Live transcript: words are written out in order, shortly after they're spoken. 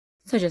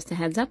So just a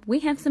heads up, we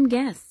have some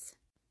guests.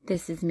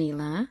 This is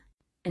Mila,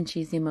 and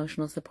she's the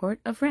emotional support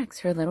of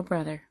Rex, her little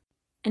brother.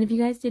 And if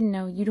you guys didn't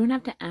know, you don't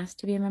have to ask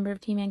to be a member of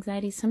Team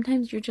Anxiety.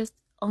 Sometimes you're just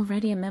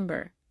already a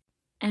member.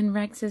 And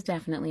Rex is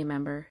definitely a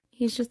member.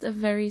 He's just a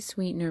very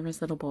sweet, nervous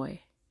little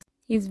boy.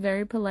 He's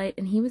very polite,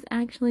 and he was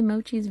actually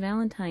Mochi's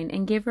Valentine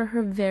and gave her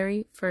her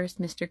very first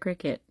Mr.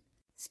 Cricket.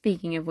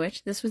 Speaking of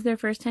which, this was their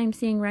first time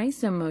seeing rice,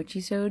 so Mochi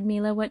showed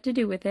Mila what to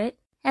do with it.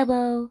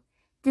 Hello,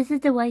 this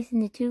is the rice in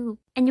the tube,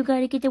 and you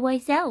gotta get the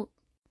rice out.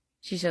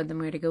 She showed them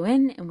where to go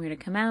in and where to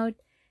come out,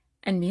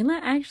 and Mila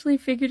actually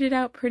figured it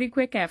out pretty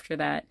quick after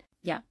that.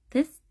 Yeah,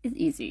 this is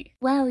easy.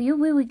 Wow, you're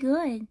really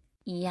good.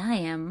 Yeah, I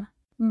am.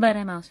 But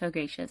I'm also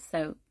gracious,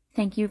 so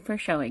thank you for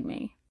showing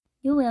me.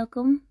 You're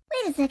welcome.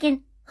 Wait a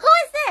second. Who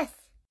is this?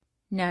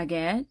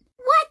 Nugget?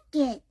 What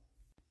Git?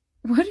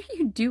 What are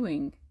you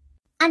doing?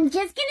 I'm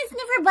just gonna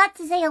sniff her butt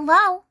to say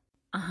hello.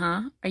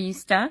 Uh-huh. Are you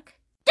stuck?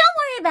 Don't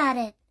worry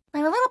about it.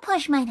 But a little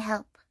push might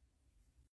help.